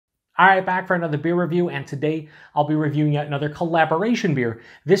All right, back for another beer review, and today I'll be reviewing yet another collaboration beer,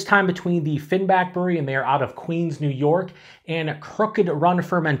 this time between the Finback Brewery, and they are out of Queens, New York, and Crooked Run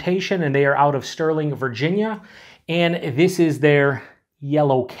Fermentation, and they are out of Sterling, Virginia, and this is their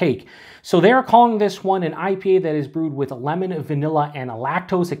Yellow Cake. So they are calling this one an IPA that is brewed with lemon, vanilla, and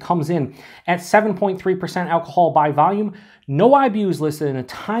lactose. It comes in at 7.3% alcohol by volume. No IBUs listed in a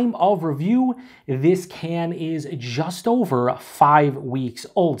time of review. This can is just over 5 weeks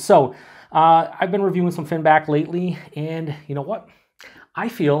old. So I've been reviewing some Finback lately, and you know what? I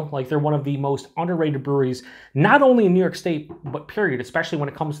feel like they're one of the most underrated breweries, not only in New York State, but period, especially when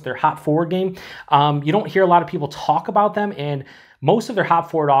it comes to their hop forward game. You don't hear a lot of people talk about them, and most of their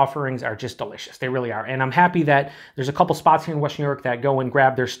hop forward offerings are just delicious. They really are. And I'm happy that there's a couple spots here in West New York that go and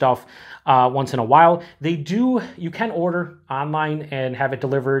grab their stuff once in a while. You can order online and have it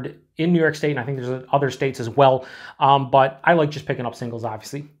delivered in New York State, and I think there's other states as well. But I like just picking up singles,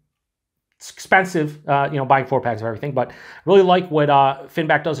 obviously. It's expensive, buying 4-packs of everything, but really like what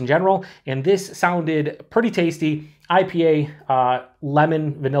Finback does in general. And this sounded pretty tasty. IPA,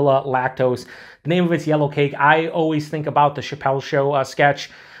 lemon, vanilla, lactose. The name of it's Yellow Cake. I always think about the Chappelle Show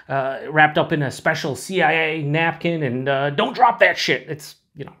sketch wrapped up in a special CIA napkin, and don't drop that shit. It's,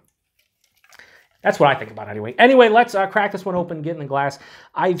 that's what I think about anyway. Anyway, let's crack this one open, get in the glass.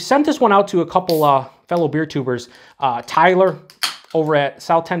 I've sent this one out to a couple fellow beer tubers, Tyler over at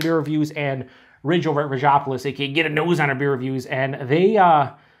South 10 Beer Reviews and Ridge over at Ridgeopolis, aka Get a Nose on Our Beer Reviews, and they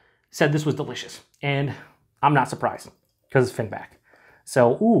said this was delicious. And I'm not surprised, because it's Finback.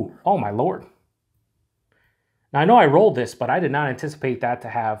 So, ooh, oh my lord. Now, I know I rolled this, but I did not anticipate that to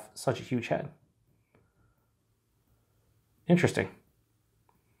have such a huge head. Interesting.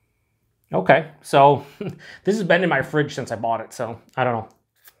 Okay, so this has been in my fridge since I bought it, so I don't know.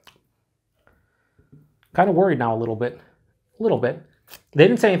 Kind of worried now a little bit. A little bit. They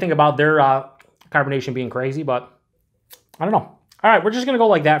didn't say anything about their carbonation being crazy, but I don't know. All right, we're just going to go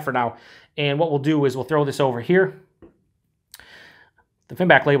like that for now. And what we'll do is we'll throw this over here. The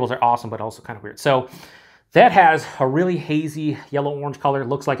Finback labels are awesome, but also kind of weird. So that has a really hazy yellow-orange color. It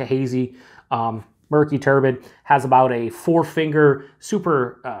looks like a hazy, murky turbid. Has about a 4-finger,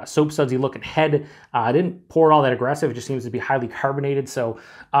 super soap sudsy looking head. I didn't pour it all that aggressive. It just seems to be highly carbonated. So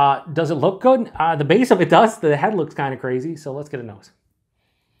does it look good? The base of it does. The head looks kind of crazy. So let's get a nose.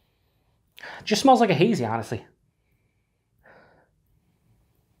 It just smells like a hazy, honestly.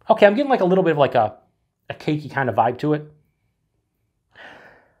 Okay, I'm getting like a little bit of like a cakey kind of vibe to it.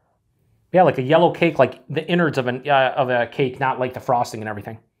 Yeah, like a yellow cake, like the innards of a cake, not like the frosting and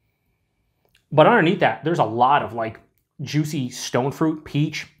everything. But underneath that, there's a lot of like juicy stone fruit,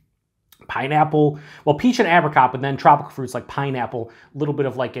 peach, pineapple. Well, peach and apricot, but then tropical fruits like pineapple, a little bit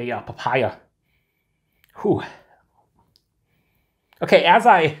of like a papaya. Whew. Okay, as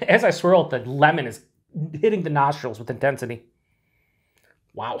I swirl it, the lemon is hitting the nostrils with intensity.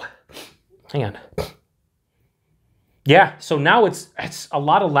 Wow. Hang on. Yeah, so now it's a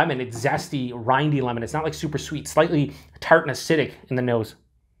lot of lemon. It's zesty, rindy lemon. It's not like super sweet, slightly tart and acidic in the nose.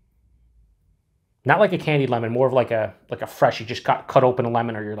 Not like a candied lemon, more of like a fresh, you just cut open a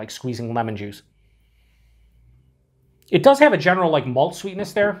lemon, or you're like squeezing lemon juice. It does have a general like malt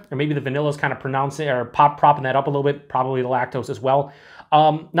sweetness there, or maybe the vanilla is kind of pronouncing or propping that up a little bit, probably the lactose as well.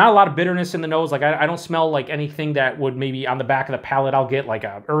 Not a lot of bitterness in the nose. Like I don't smell like anything that would maybe on the back of the palate I'll get like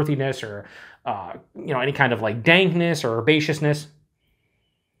a earthiness or any kind of like dankness or herbaceousness.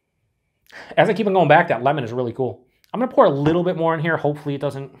 As I keep on going back, that lemon is really cool. I'm gonna pour a little bit more in here. Hopefully it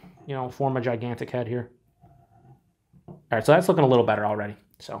doesn't form a gigantic head here. All right, so that's looking a little better already.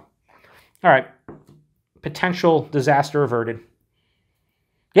 So, all right, potential disaster averted.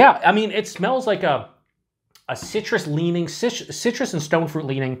 Yeah, I mean, it smells like a citrus and stone fruit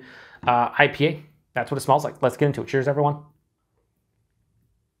leaning IPA. That's what it smells like. Let's get into it. Cheers, everyone.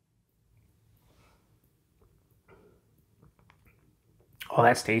 Oh,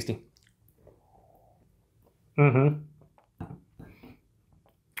 that's tasty.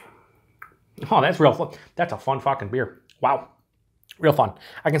 Oh, that's real fun. That's a fun fucking beer. Wow. Real fun.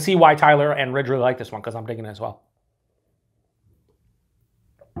 I can see why Tyler and Ridge really like this one, because I'm digging it as well.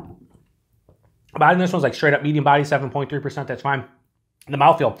 Body in this one's like straight up medium body, 7.3%. That's fine. The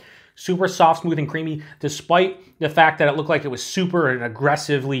mouthfeel, super soft, smooth, and creamy, despite the fact that it looked like it was super and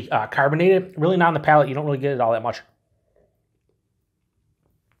aggressively carbonated. Really not on the palate. You don't really get it all that much.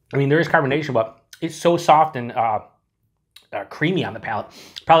 I mean, there is carbonation, but it's so soft and creamy on the palate.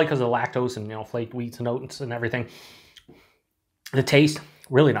 Probably because of the lactose and, flaked wheats and oats and everything. The taste,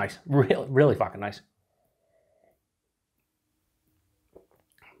 really nice. Really, really fucking nice.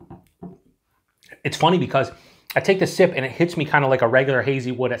 It's funny because I take the sip and it hits me kind of like a regular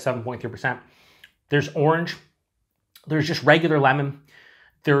hazy would at 7.3%. There's orange. There's just regular lemon.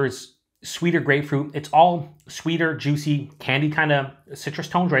 There's sweeter grapefruit. It's all sweeter, juicy, candy kind of citrus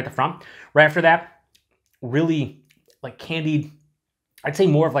tones right at the front. Right after that, really like candied, I'd say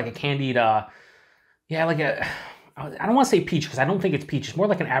more of like a candied, yeah, like a, I don't want to say peach because I don't think it's peach. It's more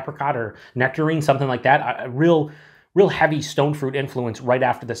like an apricot or nectarine, something like that. A real heavy stone fruit influence right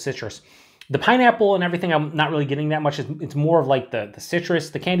after the citrus. The pineapple and everything, I'm not really getting that much. It's more of like the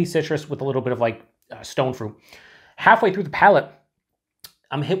citrus, the candy citrus with a little bit of like stone fruit. Halfway through the palate,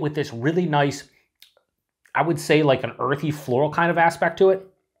 I'm hit with this really nice, I would say like an earthy floral kind of aspect to it.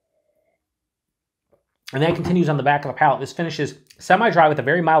 And that continues on the back of the palate. This finishes semi-dry with a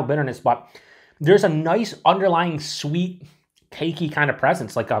very mild bitterness, but there's a nice underlying sweet, cakey kind of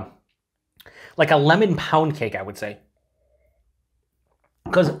presence, like a lemon pound cake, I would say.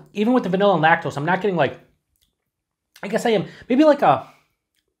 Because even with the vanilla and lactose, I'm not getting like, I guess I am, maybe like a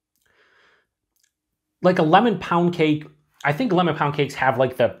lemon pound cake. I think lemon pound cakes have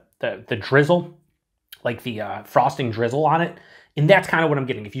like the drizzle, like the frosting drizzle on it. And that's kind of what I'm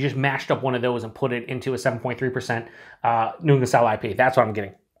getting. If you just mashed up one of those and put it into a 7.3% New England style IPA, that's what I'm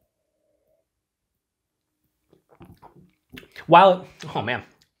getting. While, oh man.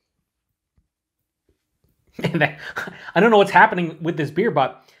 I don't know what's happening with this beer,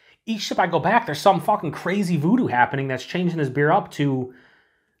 but each sip I go back, there's some fucking crazy voodoo happening that's changing this beer up to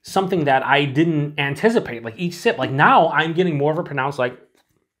something that I didn't anticipate. Like each sip, like now I'm getting more of a pronounced like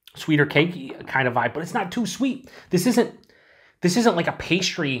sweeter cakey kind of vibe, but it's not too sweet. This isn't like a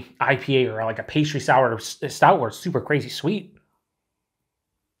pastry IPA or like a pastry sour or stout where it's super crazy sweet.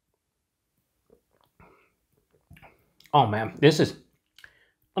 Oh man, this is,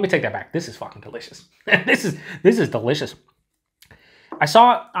 let me take that back. This is fucking delicious. This is delicious. I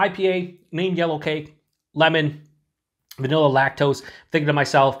saw IPA, named Yellow Cake, lemon, vanilla, lactose. Thinking to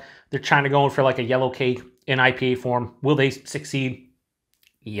myself, they're trying to go in for like a yellow cake in IPA form. Will they succeed?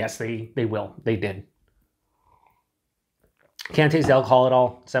 Yes, they will. They did. Can't taste the alcohol at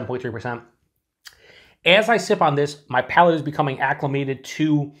all, 7.3%. As I sip on this, my palate is becoming acclimated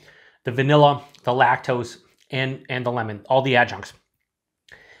to the vanilla, the lactose, and the lemon, all the adjuncts.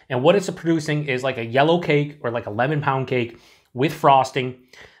 And what it's producing is like a yellow cake or like a lemon pound cake with frosting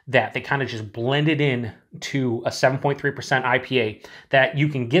that they kind of just blended in to a 7.3% IPA that you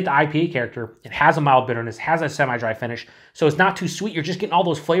can get the IPA character. It has a mild bitterness, has a semi-dry finish. So it's not too sweet. You're just getting all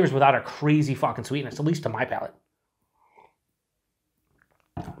those flavors without a crazy fucking sweetness, at least to my palate.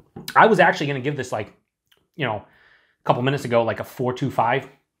 I was actually going to give this like, you know, a couple minutes ago, like a 4.25.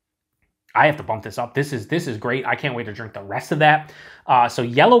 I have to bump this up. This is great. I can't wait to drink the rest of that. So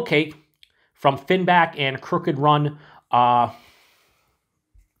Yellow Cake from Finback and Crooked Run. Low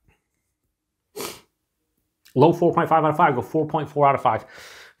 4.5 out of 5. Go 4.4 out of 5.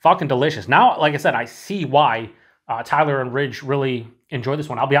 Fucking delicious. Now, like I said, I see why Tyler and Ridge really enjoyed this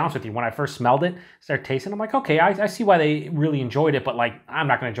one. I'll be honest with you. When I first smelled it, started tasting, I'm like, okay, I see why they really enjoyed it, but like, I'm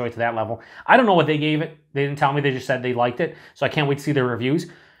not going to enjoy it to that level. I don't know what they gave it. They didn't tell me. They just said they liked it. So I can't wait to see their reviews.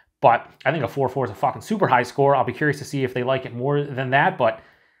 But I think a 4.4 is a fucking super high score. I'll be curious to see if they like it more than that. But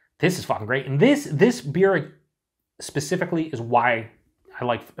this is fucking great. And this beer specifically is why I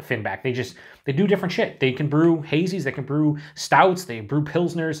like Finback. They do different shit. They can brew hazies. They can brew stouts. They brew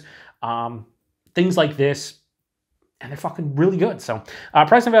pilsners. Things like this. And they're fucking really good. So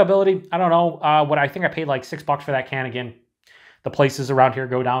price and availability, I don't know. What I think I paid like $6 for that can. Again, the places around here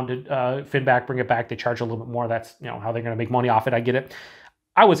go down to Finback, bring it back. They charge a little bit more. That's, you know, how they're going to make money off it. I get it.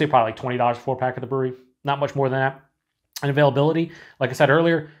 I would say probably like $20 for a pack at the brewery. Not much more than that. And availability, like I said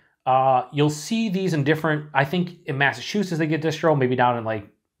earlier, you'll see these in different, I think in Massachusetts they get distro, maybe down in like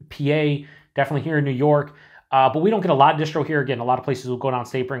PA, definitely here in New York. But we don't get a lot of distro here. Again, a lot of places will go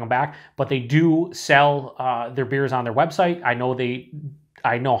downstate, bring them back. But they do sell their beers on their website. I know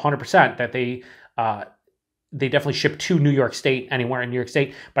 100% that they definitely ship to New York State, anywhere in New York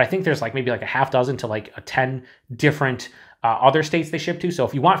State. But I think there's like maybe like a half dozen to like a 10 different other states they ship to. So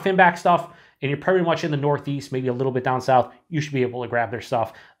if you want Finback stuff and you're pretty much in the Northeast, maybe a little bit down south, you should be able to grab their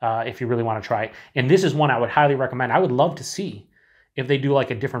stuff if you really want to try it. And this is one I would highly recommend. I would love to see if they do like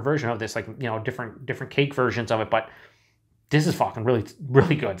a different version of this, like, you know, different cake versions of it. But this is fucking really,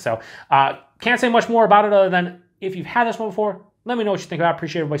 really good. So can't say much more about it other than if you've had this one before, let me know what you think about it. I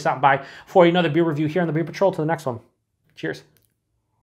appreciate everybody stopping by for another beer review here on the Beer Patrol. To the next one. Cheers.